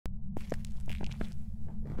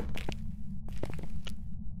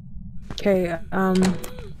Okay,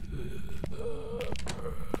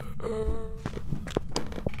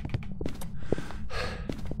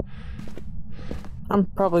 I'm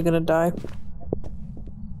probably gonna die.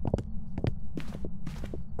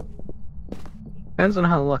 Depends on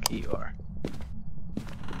how lucky you are.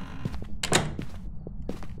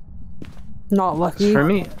 Not lucky. For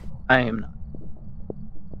me, I am not.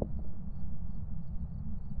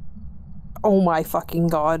 Oh my fucking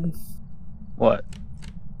god. What?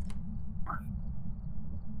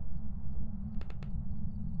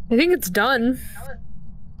 I think it's done.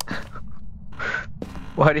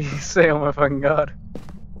 Why do you say, oh my fucking god?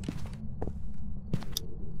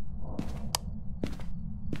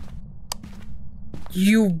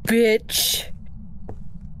 You bitch.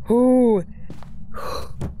 Ooh.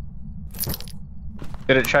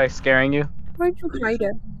 Did it try scaring you? Why'd you hide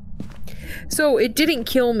it? So, it didn't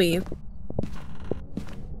kill me.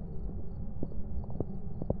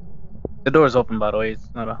 The door's open, by the way. It's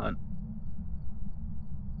not a hunt.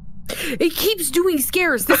 It keeps doing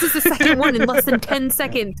scares. This is the second one in less than 10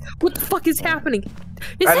 seconds. What the fuck is happening?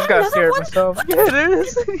 Is I just that got scared one? myself. What Yeah, it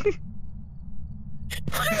is.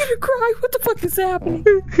 I'm gonna cry. What the fuck is happening?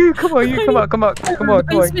 Come on, you come on, come on, come on,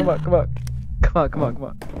 come on, come on, come on, come on, come on, come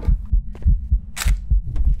on.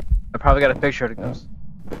 I probably got a picture of the ghost.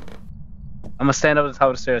 I'm gonna stand up at the top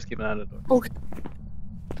of the stairs, keep an eye on the door. Okay.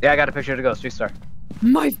 Yeah, I got a picture of the ghost. 3-star.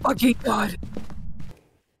 My fucking god.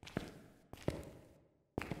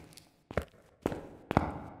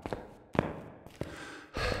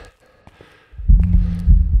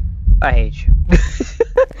 I hate you.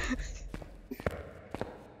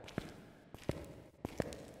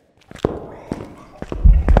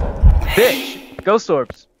 Bitch! Ghost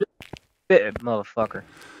orbs! Bit motherfucker.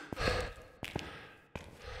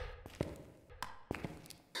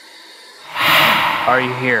 Are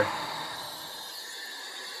you here?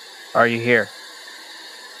 Are you here?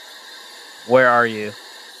 Where are you?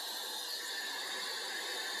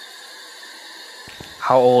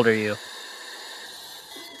 How old are you?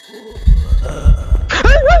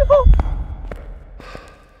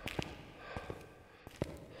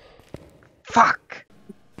 Fuck!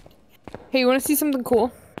 Hey, you wanna see something cool?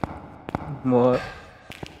 What?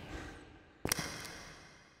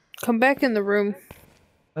 Come back in the room.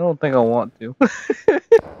 I don't think I want to.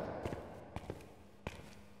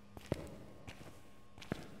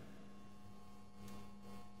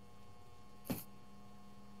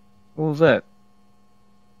 What was that?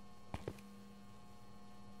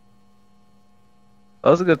 That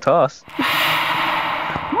was a good toss.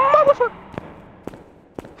 Motherfucker!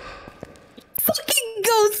 Fucking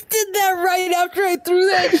ghost did that right after I threw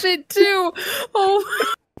that shit too. Oh,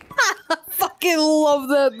 I fucking love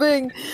that thing.